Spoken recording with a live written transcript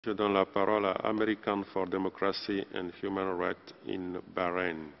Je donne la parole à American for Democracy and Human Rights in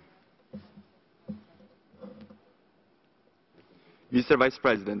Bahrain. Mr. Vice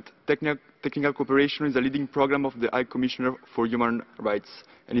President, technical cooperation is a leading program of the High Commissioner for Human Rights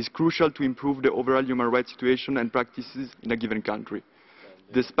and is crucial to improve the overall human rights situation and practices in a given country.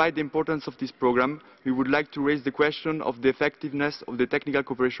 Despite the importance of this program, we would like to raise the question of the effectiveness of the technical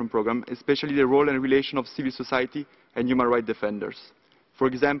cooperation program, especially the role and relation of civil society and human rights defenders. For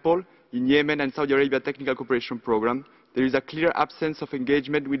example, in Yemen and Saudi Arabia technical cooperation program, there is a clear absence of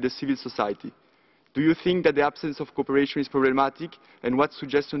engagement with the civil society. Do you think that the absence of cooperation is problematic, and what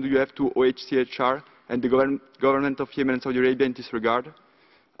suggestion do you have to OHCHR and the government of Yemen and Saudi Arabia in this regard?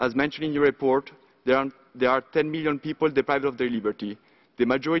 As mentioned in your report, there are 10 million people deprived of their liberty. The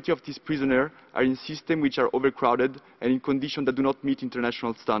majority of these prisoners are in systems which are overcrowded and in conditions that do not meet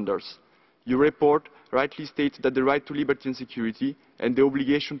international standards. Your report rightly states that the right to liberty and security and the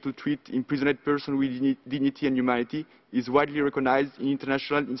obligation to treat imprisoned persons with dignity and humanity is widely recognized in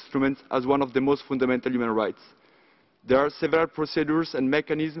international instruments as one of the most fundamental human rights. There are several procedures and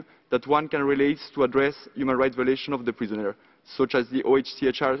mechanisms that one can relate to address human rights violations of the prisoner, such as the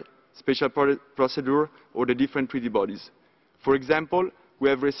OHCHR special procedure or the different treaty bodies. For example, we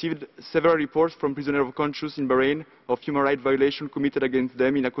have received several reports from prisoners of conscience in Bahrain of human rights violations committed against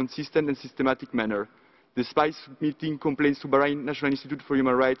them in a consistent and systematic manner. Despite submitting complaints to Bahrain National Institute for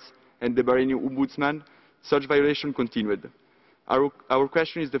Human Rights and the Bahraini Ombudsman, such violations continued. Our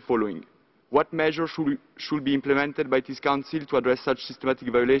question is the following. What measures should be implemented by this Council to address such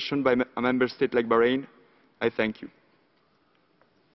systematic violation by a member state like Bahrain? I thank you.